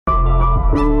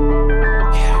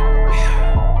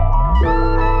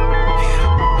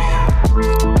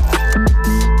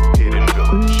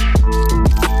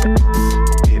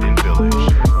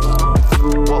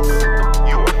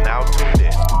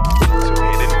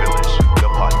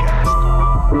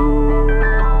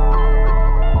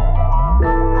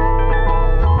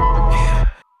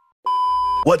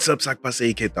What's up,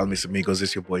 Sakpase, ¿Qué tal, mis amigos?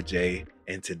 It's your boy Jay,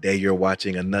 and today you're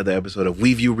watching another episode of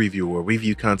WeView Review, where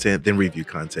review content, then review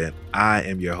content. I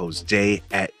am your host, Jay,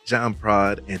 at John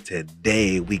Prod, and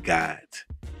today we got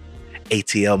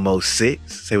ATL Mo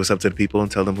 6. Say what's up to the people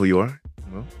and tell them who you are.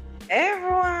 Well, Hey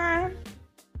everyone.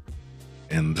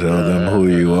 and tell them who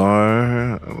you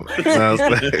are.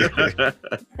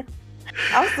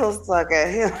 I'm still stuck at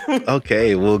him.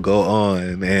 Okay, we'll go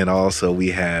on. And also we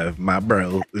have my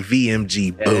bro,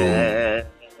 VMG Boom.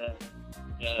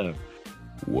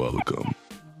 Welcome.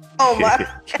 Oh my.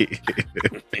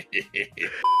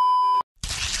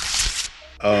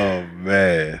 Oh,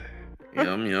 man.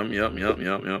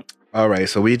 Yum. All right,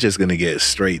 so we're just going to get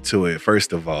straight to it.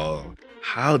 First of all,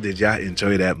 how did y'all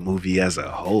enjoy that movie as a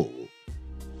whole?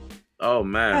 Oh,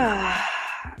 man.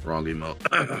 Wrong email.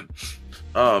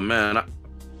 Oh, man.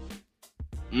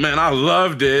 I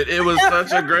loved it. It was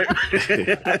such a great...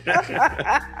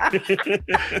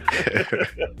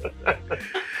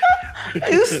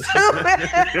 You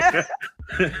stupid.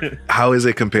 How is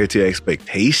it compared to your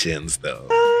expectations, though?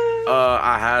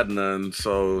 I had none,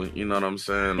 so you know what I'm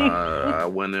saying? I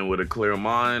went in with a clear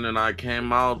mind, and I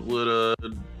came out with a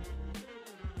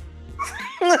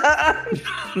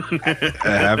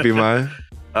Happy mind?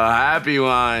 a happy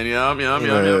wine. Yum.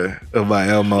 What about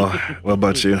Elmo? What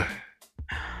about you?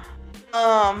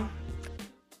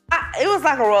 It was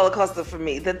like a roller coaster for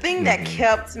me. The thing that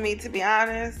kept me, to be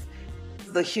honest,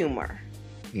 was the humor.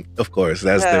 Of course,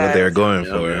 that's what they're going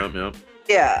for. Yep.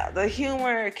 Yeah, the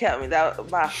humor kept me that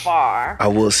by far. I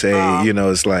will say,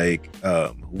 it's like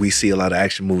we see a lot of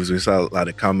action movies, we saw a lot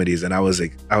of comedies, and I was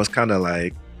kind of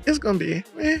like, it's gonna be,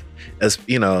 as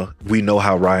you know, we know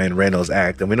how Ryan Reynolds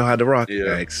acts, and we know how The Rock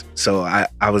acts. So I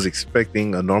was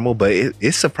expecting a normal, but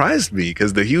it surprised me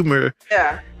because the humor,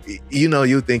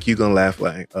 you think you're gonna laugh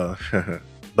like,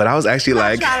 but I was actually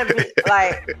like, trying to be,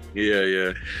 like,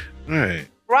 yeah. All right.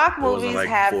 Rock movies like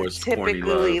have forced, corny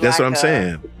typically. love. That's like what I'm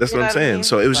saying. That's what I'm saying. mean?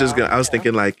 So it was just I was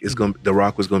thinking like The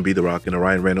Rock was gonna be The Rock and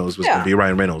Ryan Reynolds was gonna be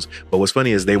Ryan Reynolds. But what's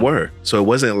funny is they were. So it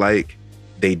wasn't like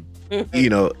they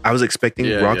I was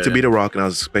expecting Rock to be The Rock and I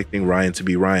was expecting Ryan to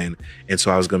be Ryan. And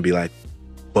so I was gonna be like,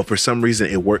 but for some reason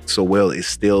it worked so well, it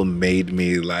still made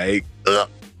me like,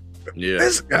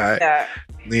 this guy.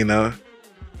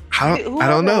 I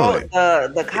don't know.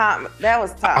 The that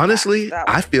was tough. Honestly,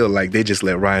 I feel like they just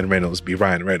let Ryan Reynolds be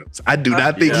Ryan Reynolds. I do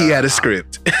not think he had a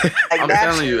script. I'm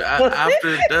telling you,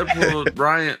 after Deadpool,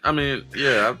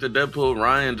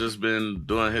 Ryan just been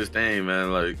doing his thing,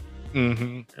 man. Like,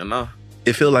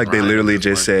 It feel like they Ryan literally is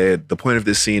just said, the point of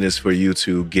this scene is for you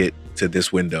to get to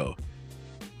this window.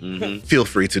 Feel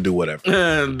free to do whatever.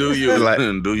 Do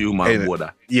you, my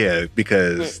brother? Yeah,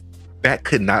 because that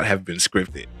could not have been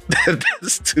scripted.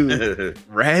 That's too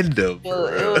random.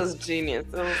 It was genius.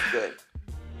 It was good.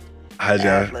 How'd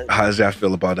y'all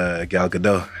feel about Gal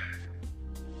Gadot?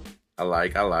 I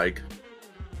like. I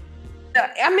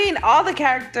mean, all the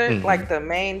characters, like the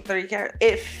main three characters,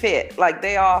 it fit. Like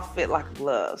they all fit like a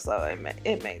glove, so it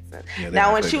made sense. Yeah,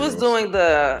 now, when she was doing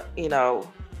the,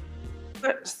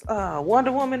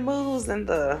 Wonder Woman moves and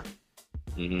the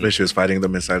When she was fighting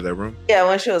them inside that room? Yeah,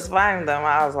 when she was fighting them,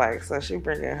 I was like, so she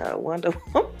bringing her Wonder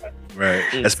Woman. Right.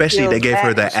 Especially they gave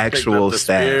her the actual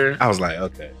staff. I was like,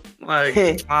 okay. Like,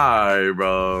 hi,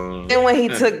 bro. And when he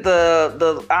took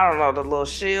the I don't know, the little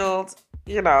shield,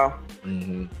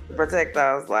 to protect,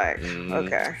 I was like,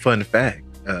 okay. Fun fact,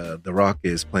 The Rock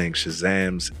is playing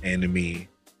Shazam's enemy.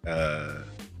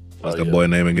 What's the boy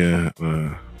name again?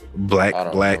 Black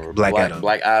Adam.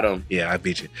 Black Adam. Yeah, I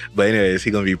beat you. But anyways,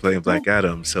 he's gonna be playing Black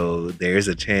Adam, so there's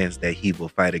a chance that he will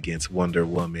fight against Wonder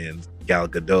Woman, Gal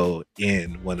Gadot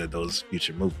in one of those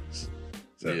future movies.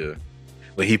 So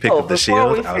when he picked up the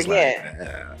shield, I was like,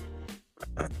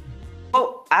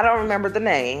 I don't remember the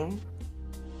name.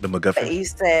 The MacGuffin. You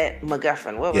said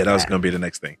MacGuffin. What was that was gonna be the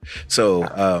next thing. So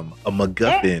a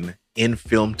MacGuffin in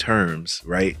film terms,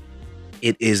 right?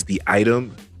 It is the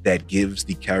item that gives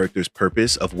the characters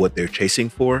purpose of what they're chasing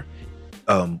for,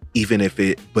 even if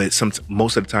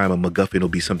most of the time a MacGuffin will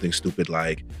be something stupid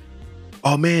like,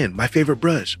 oh man, my favorite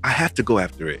brush, I have to go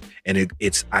after it. And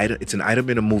it's an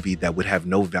item in a movie that would have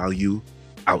no value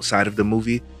outside of the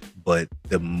movie, but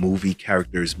the movie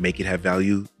characters make it have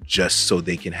value just so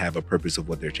they can have a purpose of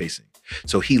what they're chasing.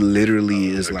 So he literally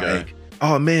is like,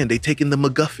 oh man, they taking the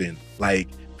MacGuffin. Like,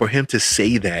 for him to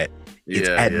say that, it's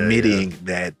admitting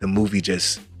that the movie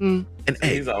just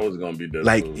he's always gonna be Deadpool.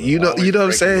 Like, you know what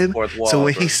I'm saying? So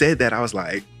when he said that, I was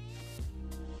like,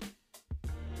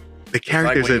 the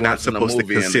characters are not supposed to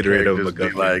consider it a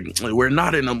MacGuffin. Like, we're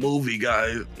not in a movie,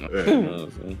 guys.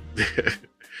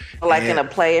 Like in a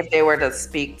play, if they were to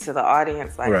speak to the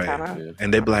audience, like right. kind of,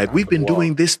 and they'd be like, "We've been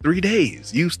doing this 3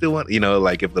 days. You still want,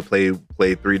 like if the play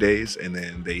played 3 days and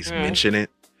then they mention it,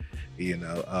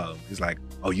 he's like,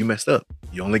 "Oh, you messed up.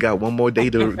 You only got one more day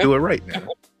to do it right now."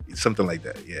 Something like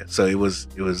that. Yeah. So it was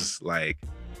like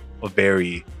a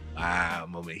very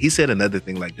moment. He said another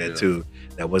thing like that too.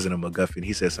 That wasn't a MacGuffin.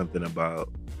 He said something about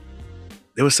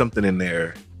there was something in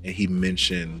there, and he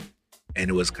mentioned, and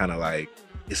it was kind of like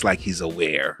it's like he's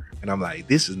aware. And I'm like,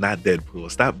 this is not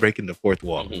Deadpool. Stop breaking the fourth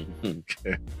wall. In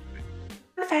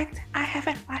fact, I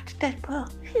haven't watched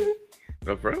Deadpool.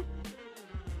 No, bro.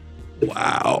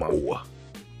 Wow.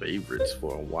 Favorites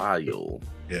for a while.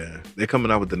 Yeah, they're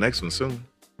coming out with the next one soon.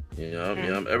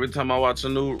 Yeah. Every time I watch a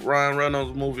new Ryan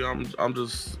Reynolds movie, I'm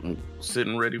just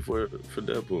sitting ready for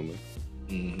Deadpool, man.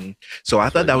 Mm-hmm. So I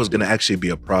thought that was going to actually be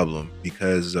a problem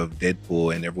because of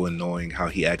Deadpool and everyone knowing how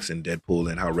he acts in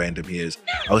Deadpool and how random he is.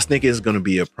 I was thinking it's going to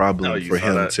be a problem for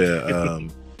him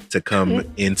to come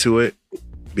into it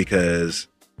because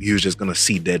he was just going to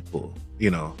see Deadpool,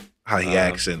 how he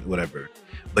acts and whatever.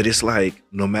 But it's like,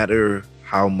 no matter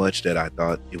how much that I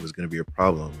thought it was going to be a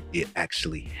problem, it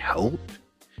actually helped.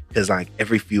 Because like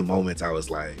every few moments I was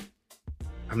like,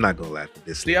 I'm not gonna laugh at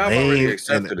this. See, I've already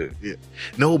accepted it. Yeah.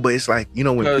 No, but it's like, when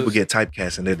people get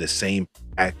typecast and they're the same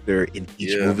actor in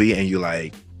each movie, and you're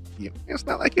like, it's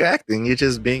not like you're acting, you're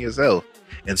just being yourself.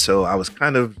 And so I was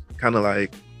kind of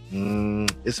like,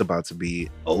 it's about to be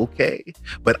okay.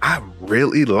 But I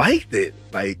really liked it.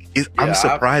 Like, I'm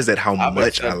surprised at how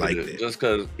much I liked it. Just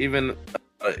because even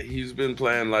he's been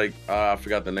playing like I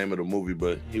forgot the name of the movie,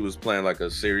 but he was playing like a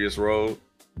serious role,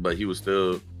 but he was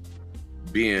still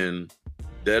being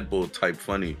Deadpool type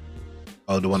funny.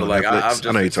 Oh, the one on Netflix?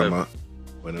 I know you're talking about.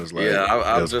 When it was like,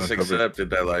 I've just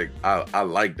accepted that. Like, I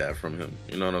like that from him.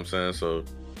 You know what I'm saying? So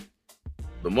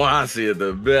the more I see it,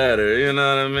 the better. You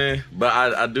know what I mean? But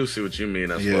I do see what you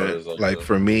mean as far as like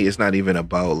for me, it's not even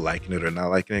about liking it or not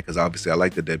liking it, because obviously I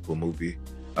like the Deadpool movie.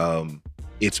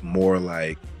 It's more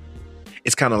like,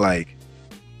 it's kind of like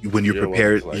when you're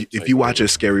prepared. If you watch a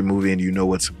scary movie and you know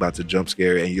what's about to jump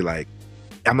scare, and you're like,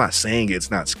 I'm not saying it's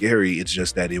not scary. It's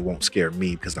just that it won't scare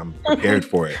me because I'm prepared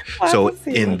for it. So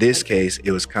in this case,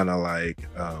 it was kind of like,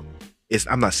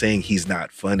 I'm not saying he's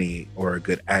not funny or a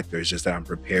good actor. It's just that I'm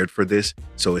prepared for this.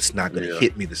 So it's not going to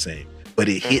hit me the same. But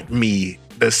it hit me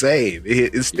the same.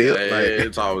 It's still like...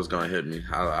 It's always going to hit me.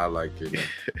 I like it.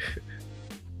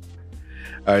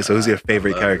 All right. So who's your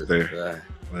favorite character,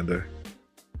 Linda?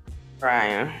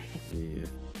 Ryan. Yeah.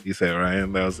 You said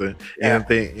Ryan? That was it? Yeah.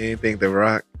 Anything The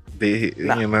Rock? I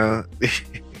don't know.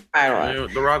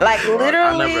 The Rock, like literally,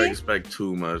 I never expect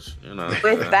too much.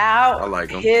 Without I like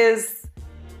him. His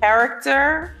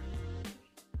character,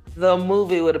 the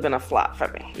movie would have been a flop for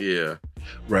me. Yeah,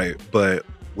 right. But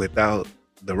without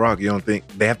The Rock, you don't think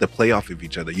they have to play off of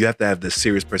each other? You have to have the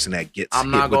serious person that gets. I'm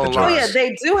not gonna lie. Oh yeah,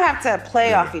 they do have to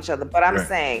play off each other. But I'm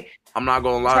saying, I'm not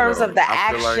gonna lie. In terms of the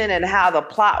action and how the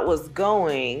plot was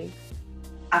going,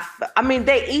 I mean,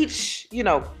 they each,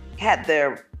 had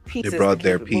their. Pieces they brought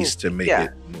their piece to make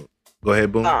it move. Go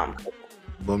ahead, Boom.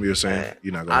 Boom, you're saying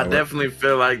you're not gonna. I definitely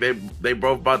feel like they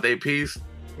both brought their piece.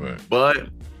 Right. But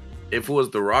if it was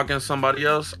The Rock and somebody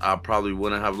else, I probably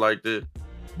wouldn't have liked it.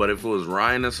 But if it was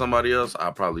Ryan and somebody else,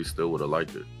 I probably still would have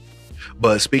liked it.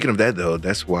 But speaking of that, though,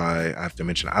 that's why I have to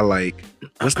mention, I like,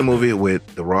 what's the movie with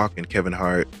The Rock and Kevin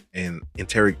Hart and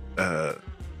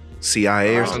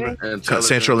CIA or something?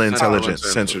 Central Intelligence.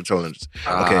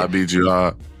 Okay.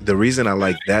 BGR. The reason I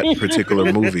like that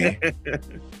particular movie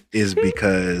is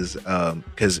because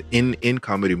in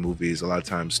comedy movies, a lot of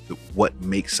times what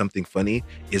makes something funny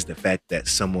is the fact that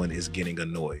someone is getting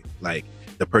annoyed. Like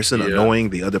the person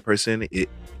annoying the other person,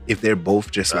 if they're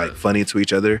both just like funny to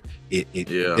each other,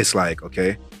 it's like,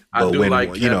 okay. But I do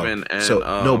like Kevin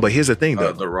and but here's the thing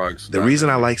though. The reason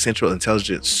I like Central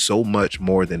Intelligence so much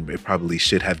more than it probably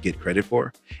should have get credit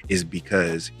for is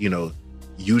because,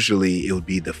 usually it would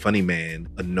be the funny man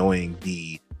annoying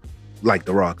The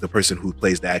Rock, the person who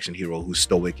plays the action hero who's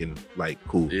stoic and like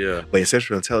cool. Yeah. But in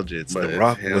Central Intelligence, The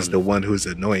Rock was the one who's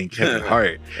annoying Kevin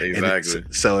Hart. Exactly.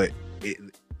 So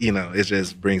it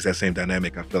just brings that same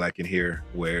dynamic, I feel like, in here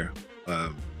where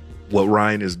what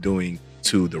Ryan is doing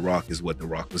to The Rock is what The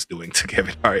Rock was doing to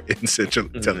Kevin Hart in Central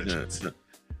Intelligence.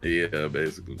 Yeah,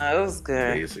 basically. That was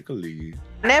good. Basically.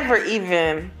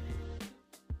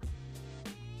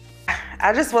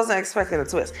 I just wasn't expecting a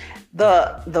twist.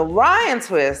 The Ryan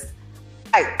twist,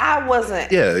 I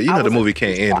wasn't. Yeah, the movie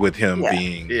can't end with him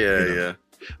being. Yeah.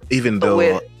 Even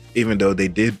though they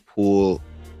did pull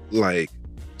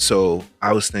so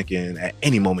I was thinking at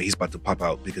any moment he's about to pop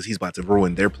out because he's about to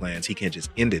ruin their plans. He can't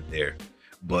just end it there.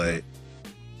 but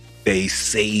they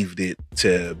saved it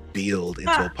to build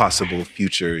into a possible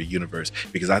future universe.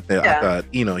 Because I thought,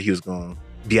 you know, he was going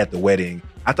to be at the wedding.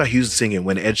 I thought he was singing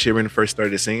when Ed Sheeran first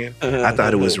started singing. I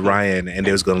thought it was Ryan, and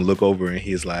they was going to look over and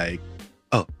he's like,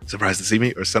 "Oh, surprised to see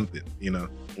me," or something, you know.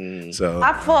 So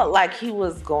I felt like he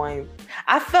was going.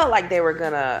 I felt like they were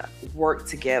gonna work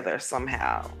together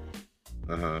somehow.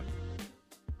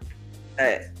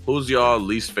 Who's y'all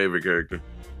least favorite character?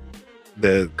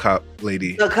 the cop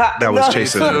lady that was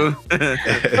chasing him.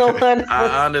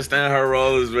 I understand her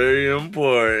role is very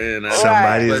important.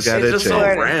 Somebody's got to change. She's just so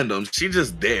random. She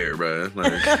just there, bro.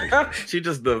 Like, she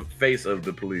just the face of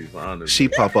the police. Honestly, she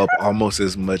pop up almost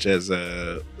as much as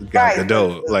Gal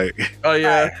Gadot. Like, oh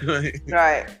yeah,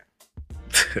 right.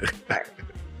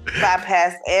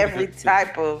 Bypass every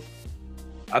type of.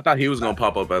 I thought he was gonna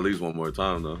pop up at least one more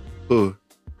time though. Who?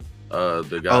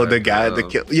 The guy. Oh, the guy that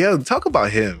killed. Yeah, talk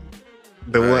about him.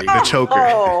 The choker.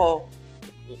 Oh.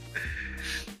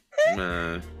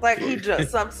 Man. Like he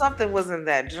just something was in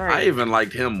that drink. I even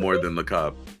liked him more than the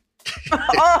cop.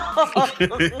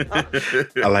 I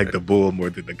like the bull more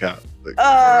than the cop. Like,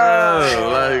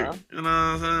 you know what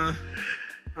I'm saying?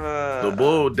 The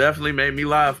bull definitely made me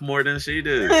laugh more than she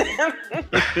did.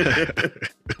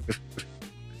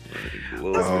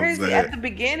 What's crazy at the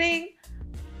beginning,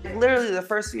 literally the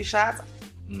first few shots,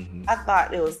 I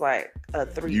thought it was like a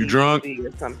 3D you drunk? movie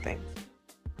or something.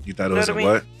 You thought it was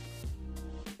what?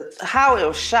 How it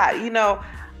was shot, you know,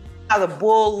 how the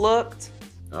bull looked.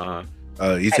 You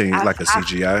think it's like a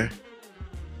CGI?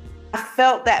 I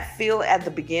felt that feel at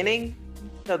the beginning.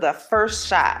 So the first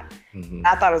shot,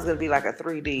 I thought it was gonna be like a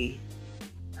 3D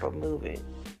movie.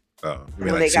 Oh, you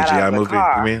mean like CGI movie?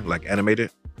 You mean like animated?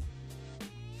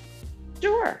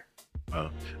 Sure. Oh.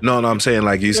 No, I'm saying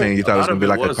like you saying you thought it was gonna be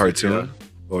like a cartoon,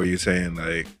 or you saying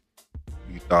like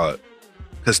you thought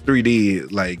because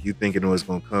 3D, like you thinking it was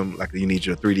gonna come like you need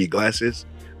your 3D glasses,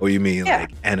 or you mean like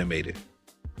animated?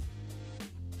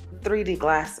 3D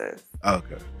glasses.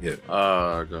 Okay, yeah.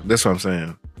 Okay. That's what I'm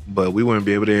saying. But we wouldn't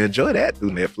be able to enjoy that through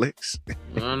Netflix.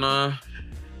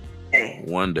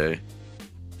 One day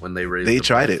when they raised they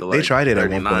tried it. They tried it at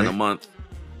one point. A month.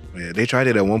 Yeah, they tried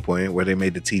it at one point where they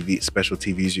made the special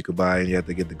TVs you could buy and you had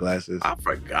to get the glasses. I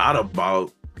forgot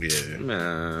about. Yeah,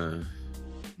 man.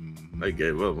 They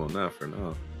gave up on that for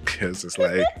now. Because it's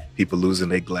like people losing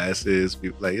their glasses.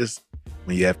 Like it's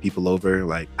when you have people over,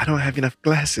 like I don't have enough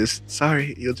glasses.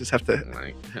 Sorry, you'll just have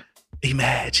to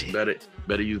imagine.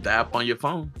 Better use the app on your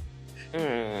phone.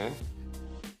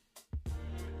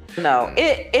 No,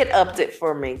 it upped it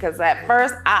for me because at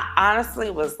first I honestly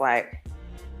was like,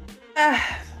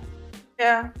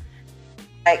 yeah,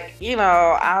 like you know,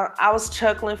 I was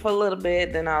chuckling for a little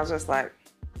bit, then I was just like,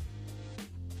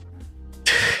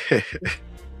 Yeah,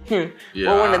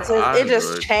 but when it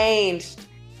just changed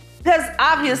because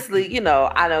obviously, you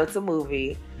know, I know it's a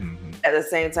movie. At the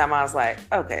same time, I was like,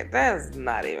 okay, that's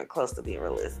not even close to being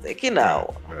realistic, you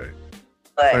know. Right.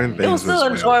 But it was still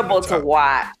enjoyable to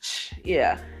watch.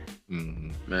 Yeah.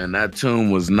 Man, that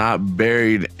tomb was not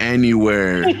buried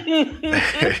anywhere.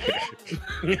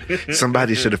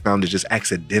 Somebody should have found it just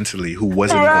accidentally who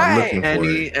wasn't even looking for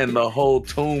it. And the whole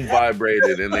tomb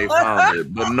vibrated and they found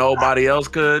it, but nobody else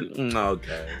could?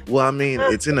 Okay. Well, I mean,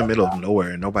 it's in the middle of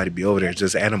nowhere and nobody be over there. It's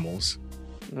just animals.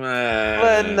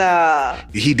 But nah.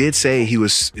 He did say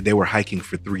they were hiking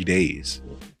for 3 days.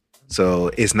 So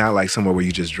it's not like somewhere where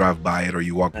you just drive by it or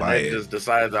you walk by it. They just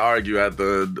decided to argue at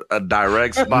a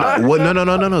direct spot.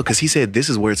 No. Because he said this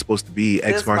is where it's supposed to be.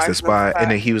 X marks the spot.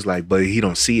 And then he was like, but he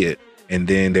don't see it. And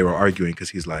then they were arguing because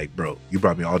he's like, bro, you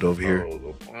brought me all the way over here.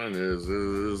 The point is, this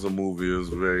is a movie. It's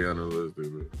very unrealistic.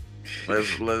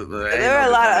 There are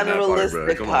a lot of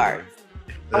unrealistic parts.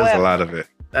 There's a lot of it.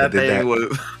 That thing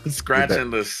was scratching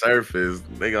the surface.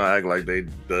 They gonna act like they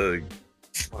dug.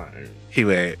 He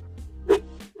went.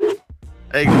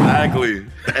 Exactly.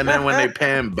 And then when they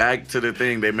panned back to the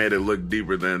thing, they made it look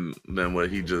deeper than what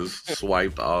he just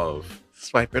swiped off.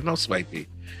 Swiper, no swipey.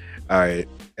 All right.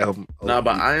 But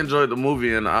I enjoyed the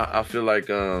movie, and I feel like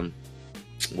I'm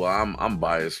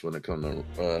biased when it comes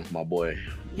to my boy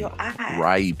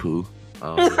Raipu.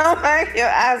 Your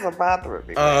eyes are bothering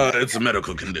me. It's a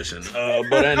medical condition.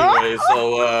 But anyway,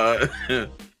 so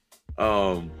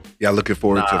y'all looking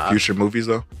forward to future movies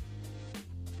though?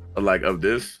 Like of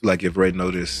this? Like if Red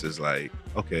Notice is like,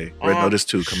 okay, Red Notice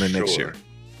 2 coming next year.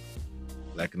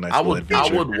 Like a nice little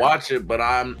adventure. I would watch it, but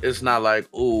it's not like,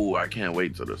 ooh, I can't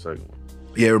wait till the second one.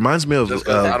 Yeah, it reminds me of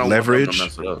Leverage.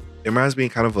 It reminds me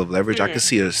kind of Leverage. I could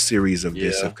see a series of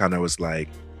this of kind of was like,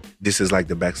 this is like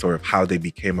the backstory of how they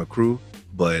became a crew.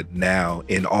 But now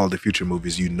in all the future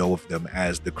movies, you know of them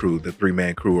as the crew, the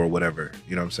 3-man crew or whatever.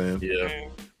 You know what I'm saying? Yeah.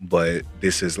 But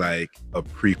this is like a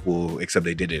prequel, except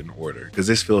they did it in order. Because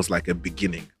this feels like a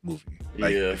beginning movie.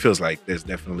 Like it feels like there's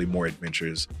definitely more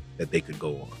adventures that they could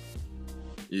go on.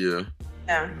 Yeah.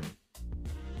 Yeah.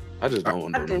 I just don't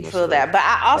want to. I do feel that. But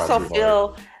I also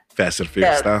feel Fast and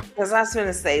Furious style. Because I was going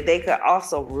to say they could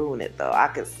also ruin it though. I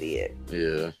could see it.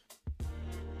 Yeah.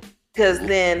 Because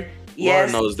then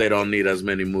Lord knows they don't need as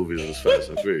many movies as Fast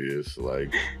and Furious.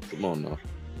 Like, come on now.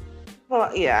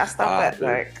 Well, yeah, I stopped that.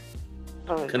 Like,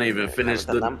 couldn't even finish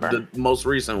the most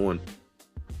recent one.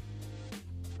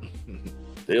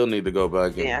 They'll need to go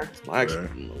back. And, actually,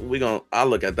 I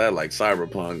look at that like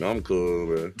Cyberpunk. I'm cool,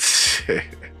 man.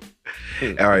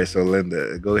 All right, so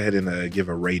Linda, go ahead and give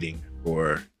a rating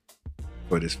for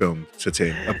this film to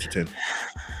 10, up to 10.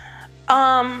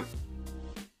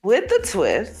 With the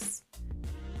twist.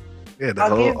 Yeah, the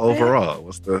whole overall.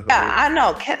 What's the? Yeah, I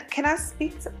know. Can I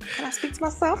speak to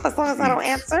myself as long as I don't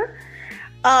answer?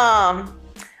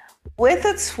 With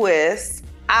a twist,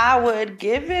 I would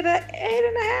give it an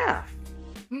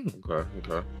 8.5.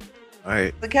 Okay. All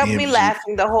right. It kept me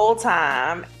laughing the whole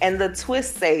time, and the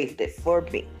twist saved it for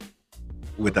me.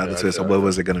 Without the twist, what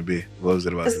was it going to be? What was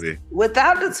it about to be?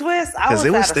 Without the twist, I was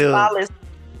at a solid.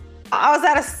 I was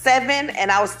at a 7,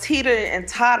 and I was teetering and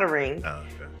tottering.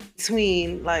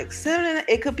 Between like 7,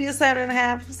 it could be a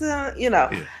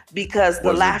 7.5, because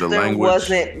the laughter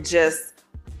wasn't just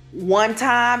one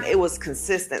time, it was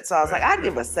consistent. So I was like, I'd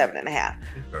give it a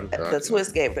 7.5. The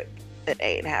twist gave it an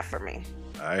 8.5 for me.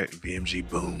 All right, BMG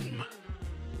boom.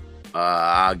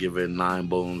 I'll give it 9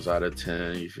 booms out of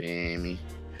 10. You feel me?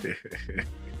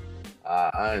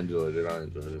 I enjoyed it.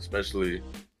 Especially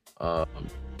a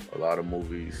lot of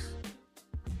movies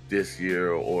this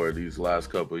year or these last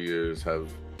couple of years have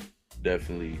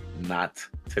definitely not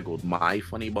tickled my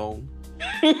funny bone.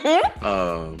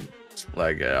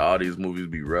 Like all these movies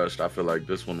be rushed. I feel like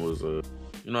this one was you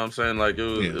know what I'm saying? Like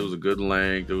it was a good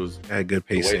length. It was had good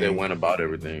pacing. The way they went about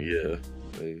everything. Yeah,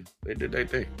 they did their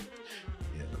thing.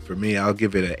 Yeah, for me, I'll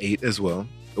give it an 8 as well.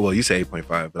 Well, you say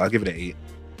 8.5, but I'll give it an 8.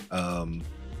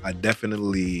 I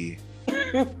definitely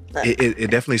it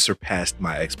definitely surpassed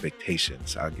my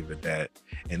expectations. I'll give it that.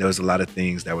 And there was a lot of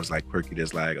things that was like quirky.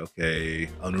 That's like, okay,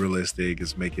 unrealistic.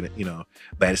 It's making it,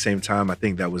 but at the same time, I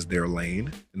think that was their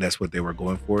lane and that's what they were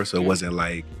going for. So it wasn't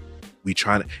like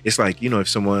it's like, if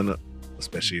someone,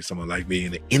 especially someone like me,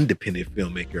 an independent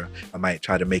filmmaker, I might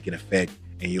try to make an effect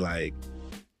and it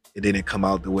didn't come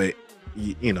out the way,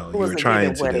 you were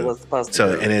trying to do.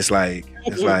 And it's like,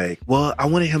 well, I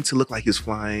wanted him to look like he's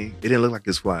flying. It didn't look like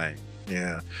he's flying.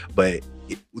 Yeah. But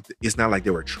it's not like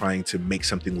they were trying to make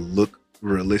something look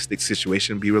realistic,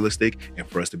 situation be realistic, and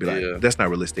for us to be like, that's not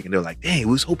realistic. And they're like, dang,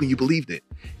 we was hoping you believed it.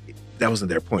 That wasn't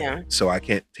their point. Yeah. So I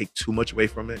can't take too much away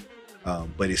from it.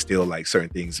 But it's still like certain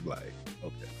things like,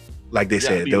 okay. Like they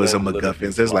said, there was a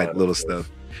MacGuffins, there's like little stuff.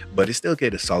 But it still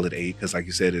get a solid 8 because like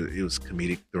you said, it was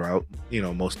comedic throughout,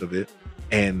 most of it.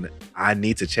 And I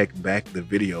need to check back the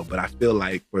video, but I feel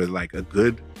like for like a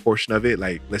good portion of it,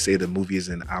 like let's say the movie is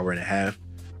an hour and a half,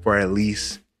 for at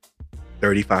least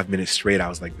 35 minutes straight, I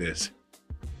was like this,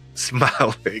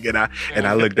 smiling, and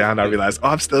I look down, I realized,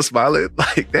 I'm still smiling.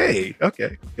 Like, hey,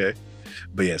 okay.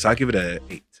 But yeah, so I give it an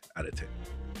 8 out of 10.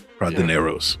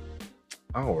 Prontoneros.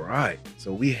 All right,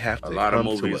 so we have to. A lot of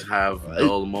movies have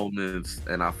dull moments,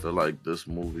 and I feel like this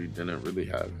movie didn't really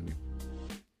have any.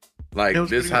 Like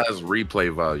this has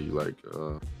replay value.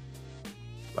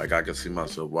 Like I can see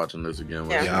myself watching this again.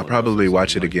 Yeah, I'll probably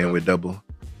watch it again with double.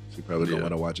 So you probably don't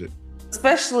want to watch it.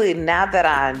 Especially now that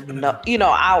I know,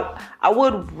 I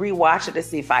would rewatch it to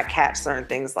see if I catch certain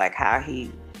things like how he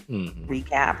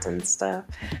recapped and stuff.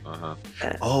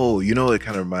 Oh, it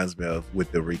kind of reminds me of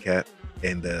with the recap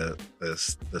and the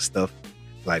stuff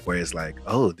like where it's like,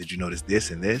 oh, did you notice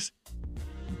this and this?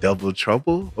 Double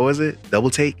trouble? Or was it double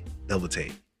take? Double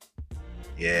take.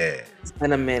 Yeah. It's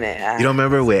been a minute. You don't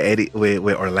remember where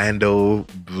where Orlando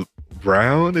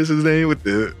Brown is his name with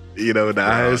the the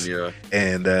eyes,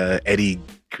 and Eddie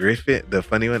Griffin, the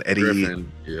funny one,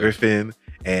 Griffin,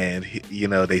 and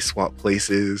they swapped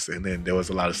places, and then there was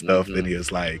a lot of stuff, and he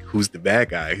was like, "Who's the bad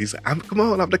guy?" He's like, I'm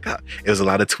the cop." It was a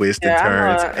lot of twists and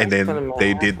turns, and then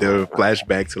they did the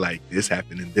flashback to like this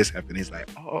happened and this happened. He's like,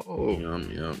 "Oh,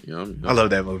 yum. I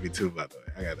love that movie too, by the way.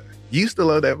 You used to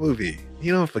love that movie.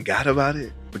 Forgot about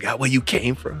it. Forgot where you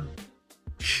came from.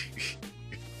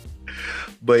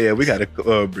 But yeah, we got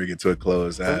to bring it to a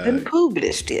close. Been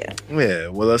published, yeah. Yeah,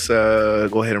 well, let's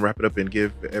go ahead and wrap it up and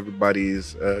give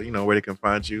everybody's, where they can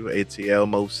find you. ATL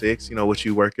Mo 6, what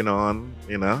you working on,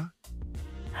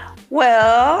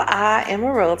 Well, I am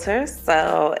a realtor,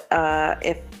 so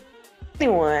if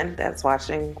anyone that's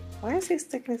watching, why is he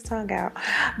sticking his tongue out?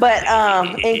 But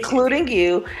including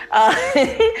you,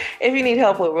 if you need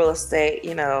help with real estate,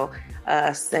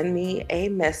 send me a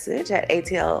message at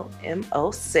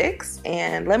ATLM06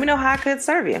 and let me know how I could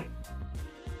serve you.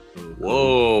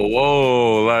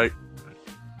 Whoa, like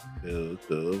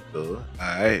cool. All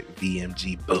right,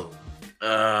 VMG, boom.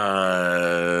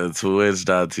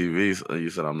 Twitch.tv. You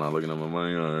said I'm not looking at my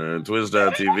money.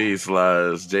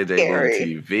 Twitch.tv/JJ Boom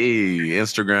TV,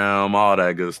 Instagram, all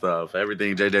that good stuff.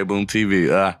 Everything JJ Boom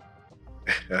TV.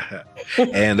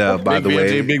 And by the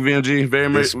way, Big VMG,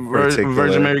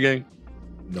 Virgin Mary Gang.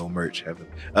 No merch, heaven.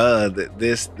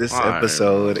 This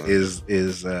episode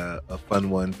is a fun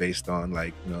one based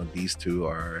on these two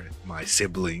are my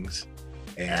siblings.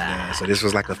 And so this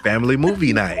was like a family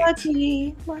movie night.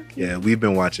 Lucky. Yeah, we've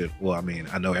been watching. Well, I mean,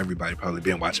 I know everybody probably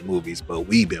been watching movies, but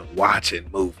we've been watching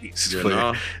movies.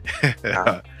 Our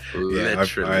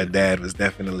dad was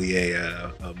definitely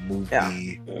a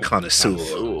movie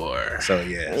connoisseur. So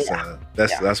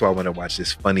that's why I want to watch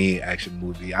this funny action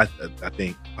movie. I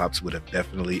think Pops would have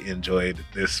definitely enjoyed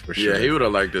this for sure. Yeah, he would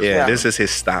have liked this. Yeah, this is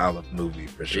his style of movie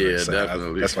for sure. Yeah, so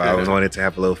definitely. That's why I wanted to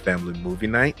have a little family movie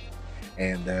night.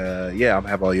 And I'm gonna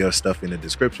have all your stuff in the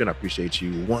description. I appreciate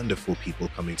you wonderful people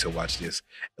coming to watch this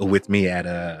with me at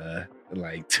 2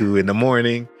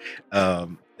 a.m.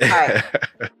 Right.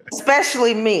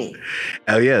 Especially me.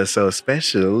 Oh yeah, so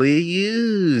especially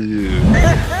you.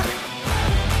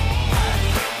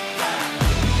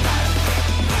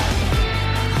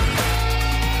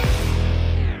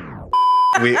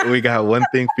 we got one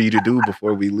thing for you to do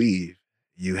before we leave.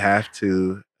 You have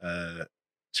to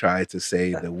try to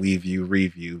say the WeView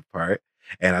review part.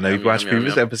 And I know you've watched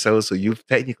previous episodes, so you've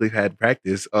technically had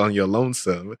practice on your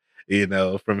lonesome,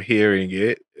 from hearing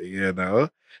it,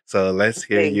 So let's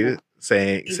hear you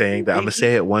saying that. I'm gonna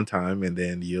say it one time and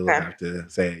then you'll have to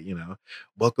say,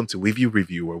 welcome to WeView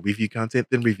Review, or WeView content,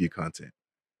 then review content.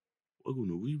 Welcome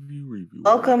to WeView Review.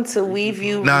 Welcome to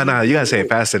WeView. No, you gotta say it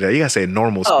faster there. You gotta say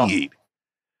normal speed.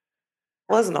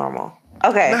 What's normal?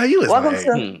 Okay. No, you was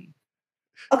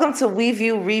Welcome to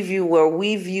WeView Review, where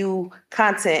we view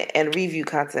content and review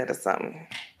content or something.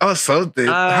 Oh, something.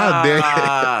 How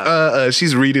dare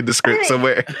she's reading the script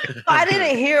somewhere. I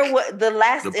didn't hear what the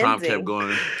last the prompt kept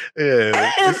going.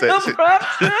 Yeah.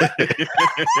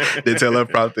 They tell her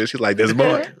prompter. She's like, there's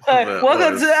more.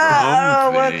 Welcome to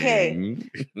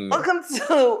welcome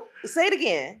to, say it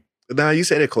again. No, you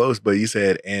said it close, but you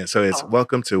said, and so it's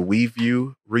welcome to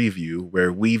WeView Review,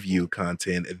 where we view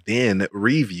content, then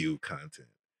review content.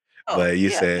 But you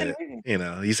said,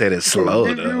 you said it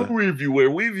slow though. Review, where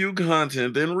we view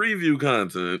content, then review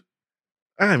content.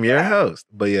 I'm your host.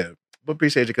 But yeah, we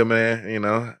appreciate you coming in.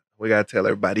 We gotta tell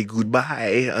everybody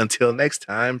goodbye. Until next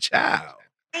time, ciao.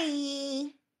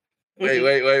 Bye. Wait.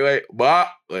 Bye.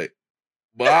 Wait.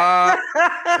 Bye. Bye.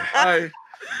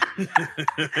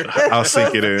 I'll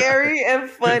sink it in. Scary and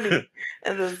funny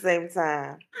at the same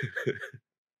time.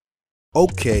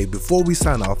 Okay, before we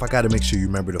sign off, I gotta make sure you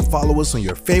remember to follow us on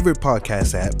your favorite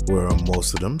podcast app. We're on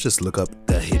most of them. Just look up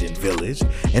The Hidden Village.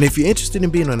 And if you're interested in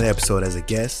being on an episode as a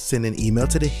guest, send an email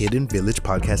to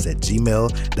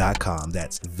thehiddenvillagepodcast@gmail.com.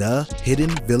 That's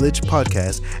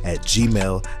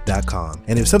thehiddenvillagepodcast@gmail.com.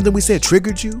 And if something we said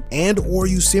triggered you, and or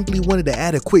you simply wanted to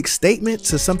add a quick statement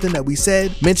to something that we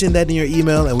said, mention that in your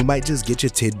email and we might just get your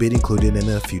tidbit included in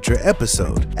a future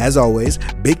episode. As always,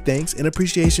 big thanks and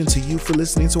appreciation to you for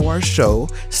listening to our show.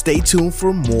 Stay tuned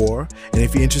for more. And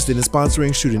if you're interested in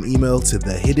sponsoring, shoot an email to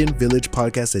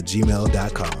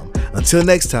thehiddenvillagepodcast@gmail.com. Until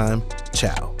next time,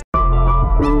 ciao.